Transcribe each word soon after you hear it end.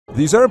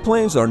These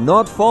airplanes are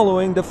not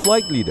following the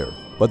flight leader,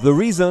 but the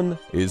reason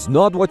is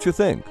not what you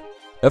think.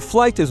 A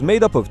flight is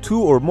made up of 2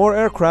 or more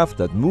aircraft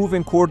that move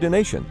in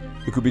coordination.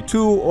 It could be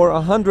 2 or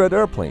 100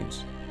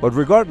 airplanes. But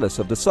regardless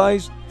of the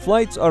size,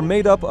 flights are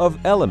made up of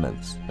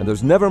elements, and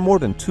there's never more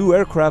than 2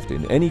 aircraft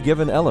in any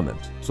given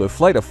element. So a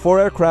flight of 4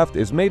 aircraft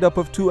is made up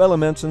of 2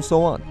 elements and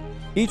so on.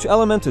 Each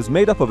element is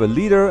made up of a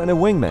leader and a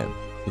wingman.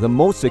 The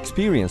most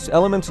experienced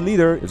element's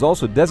leader is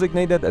also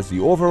designated as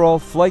the overall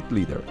flight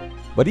leader.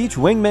 But each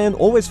wingman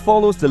always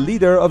follows the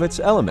leader of its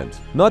element,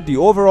 not the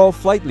overall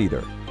flight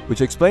leader, which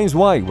explains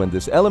why when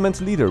this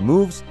element's leader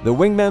moves, the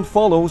wingman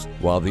follows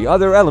while the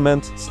other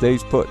element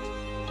stays put.